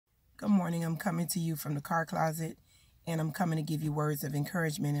Good morning. I'm coming to you from the car closet, and I'm coming to give you words of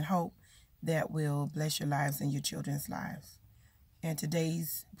encouragement and hope that will bless your lives and your children's lives. And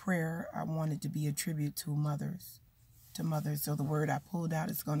today's prayer, I wanted to be a tribute to mothers. So the word I pulled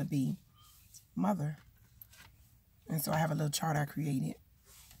out is going to be mother. And so I have a little chart I created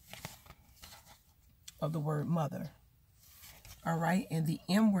of the word mother. All right. And the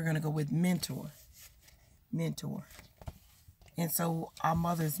M, we're going to go with mentor. Mentor. And so our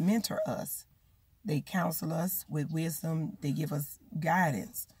mothers mentor us. They counsel us with wisdom. They give us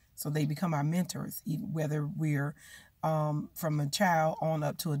guidance. So they become our mentors. Even whether we're from a child on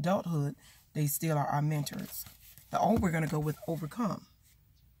up to adulthood, they still are our mentors. The O, we're going to go with overcome.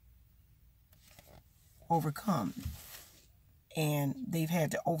 Overcome. And they've had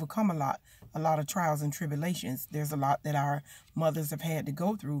to overcome a lot of trials and tribulations. There's a lot that our mothers have had to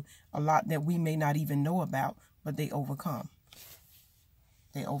go through, a lot that we may not even know about, but they overcome.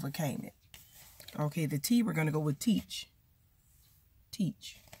 They overcame it. Okay, the T, we're going to go with teach.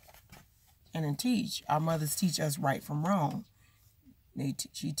 Teach. And in teach, our mothers teach us right from wrong.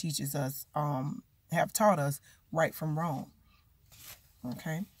 She teaches us, have taught us right from wrong.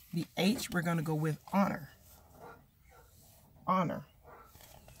 Okay. The H, we're going to go with honor. Honor.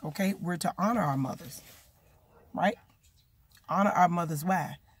 Okay, we're to honor our mothers. Right? Honor our mothers.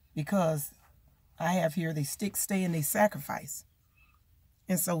 Why? Because I have here, they stick, stay, and they sacrifice.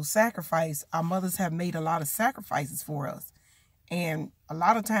 And so sacrifice, our mothers have made a lot of sacrifices for us. And a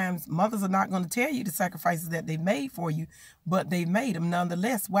lot of times, mothers are not going to tell you the sacrifices that they made for you, but they made them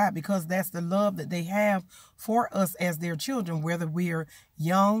nonetheless. Why? Because that's the love that they have for us as their children, whether we're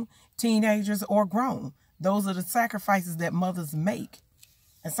young, teenagers, or grown. Those are the sacrifices that mothers make.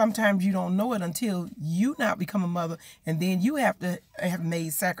 And sometimes you don't know it until you now become a mother, and then you have to have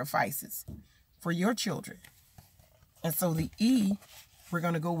made sacrifices for your children. And so the E, we're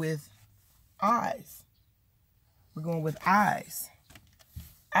going to go with eyes. We're going with eyes.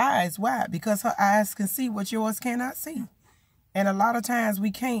 Eyes, why? Because her eyes can see what yours cannot see. And a lot of times we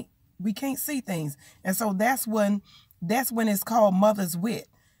can't see things. And so that's when it's called mother's wit.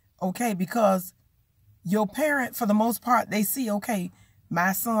 Okay, because your parent, for the most part, they see, okay,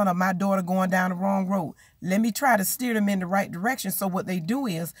 my son or my daughter going down the wrong road. Let me try to steer them in the right direction. So what they do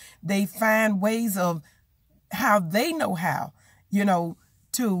is they find ways of how they know how,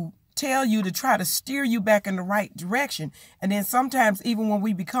 to tell you to try to steer you back in the right direction. And then sometimes even when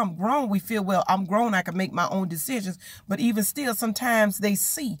we become grown, we feel, well, I'm grown, I can make my own decisions. But even still, sometimes they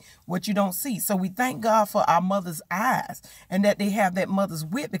see what you don't see. So we thank God for our mother's eyes and that they have that mother's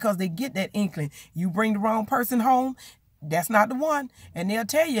wit, because they get that inkling. You bring the wrong person home, that's not the one. And they'll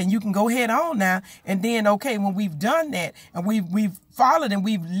tell you, and you can go head on now. And then, okay, when we've done that and we've followed and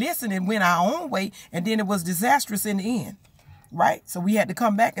we've listened and went our own way, and then it was disastrous in the end. Right? So we had to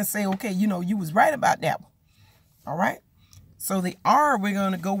come back and say, okay, you was right about that one. All right? So the R, we're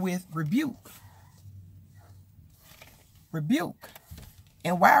going to go with rebuke. Rebuke.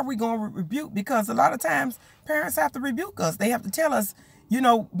 And why are we going with rebuke? Because a lot of times parents have to rebuke us. They have to tell us,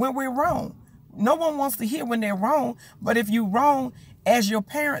 when we're wrong. No one wants to hear when they're wrong, but if you're wrong as your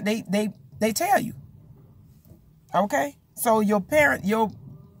parent, they tell you. Okay? So your parent,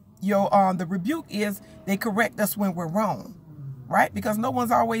 the rebuke is they correct us when we're wrong. Right? Because no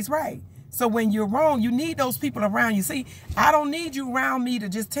one's always right. So when you're wrong, you need those people around you. See, I don't need you around me to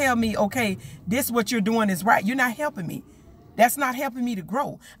just tell me, okay, this what you're doing is right. You're not helping me. That's not helping me to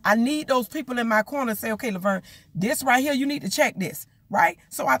grow. I need those people in my corner to say, okay, Laverne, this right here, you need to check this. Right?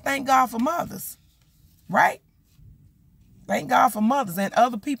 So I thank God for mothers. Right? Thank God for mothers and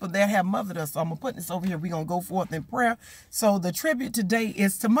other people that have mothered us. So I'm going to put this over here. We're going to go forth in prayer. So the tribute today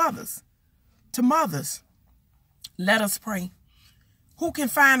is to mothers. To mothers. Let us pray. Who can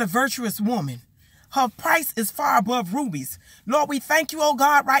find a virtuous woman? Her price is far above rubies. Lord, we thank you, oh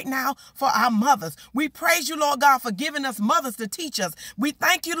God, right now for our mothers. We praise you, Lord God, for giving us mothers to teach us. We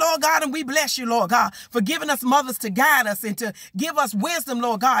thank you, Lord God, and we bless you, Lord God, for giving us mothers to guide us and to give us wisdom,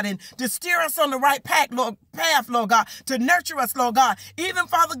 Lord God, and to steer us on the right path, Lord God, to nurture us, Lord God. Even,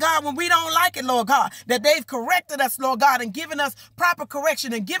 Father God, when we don't like it, Lord God, that they've corrected us, Lord God, and given us proper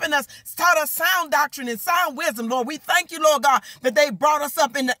correction and taught us sound doctrine and sound wisdom, Lord. We thank you, Lord God, that they brought us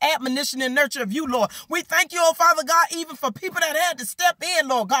up in the admonition and nurture of you, Lord Lord. We thank you, oh Father God, even for people that had to step in,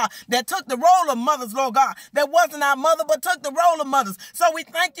 Lord God, that took the role of mothers, Lord God, that wasn't our mother, but took the role of mothers. So we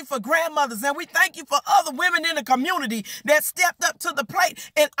thank you for grandmothers, and we thank you for other women in the community that stepped up to the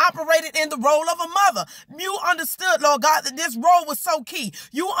plate and operated in the role of a mother. You understood, Lord God, that this role was so key.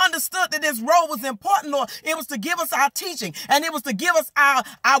 You understood that this role was important, Lord. It was to give us our teaching, and it was to give us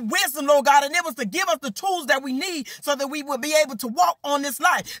our wisdom, Lord God, and it was to give us the tools that we need so that we will be able to walk on this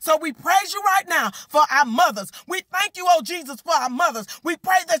life. So we praise you right now for our mothers. We thank you, oh Jesus, for our mothers. We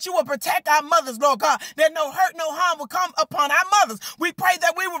pray that you will protect our mothers, Lord God, that no hurt, no harm will come upon our mothers. We pray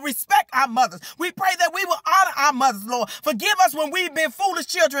that we will respect our mothers. We pray that we will honor our mothers, Lord. Forgive us when we've been foolish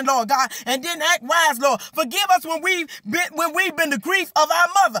children, Lord God, and didn't act wise, Lord. Forgive us when we've been the grief of our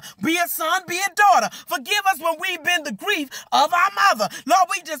mother, be it son, be it daughter. Forgive us when we've been the grief of our mother. Lord,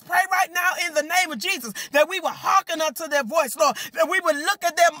 we just pray right now in the name of Jesus that we will hearken unto their voice, Lord, that we would look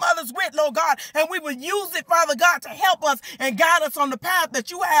at their mother's wit, Lord God, and we would use it, Father God, to help us and guide us on the path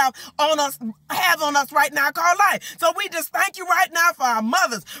that you have on us right now called life. So we just thank you right now for our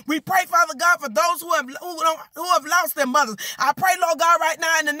mothers. We pray, Father God, for those who have lost their mothers. I pray, Lord God, right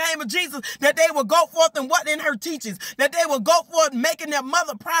now in the name of Jesus, that they will go forth and what in her teachings, that they will go forth making their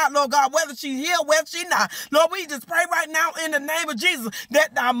mother proud, Lord God, whether she's here, whether she's not. Lord, we just pray right now in the name of Jesus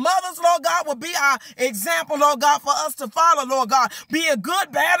that our mothers, Lord God, will be our example, Lord God, for us to follow, Lord God, be it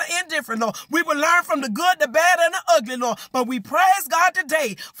good, bad, or indifferent, Lord. We will learn from the good, the bad, and the ugly, Lord. But we praise God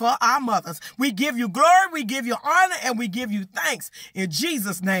today for our mothers. We give you glory, we give you honor, and we give you thanks in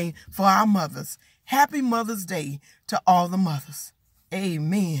Jesus' name for our mothers. Happy Mother's Day to all the mothers.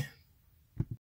 Amen.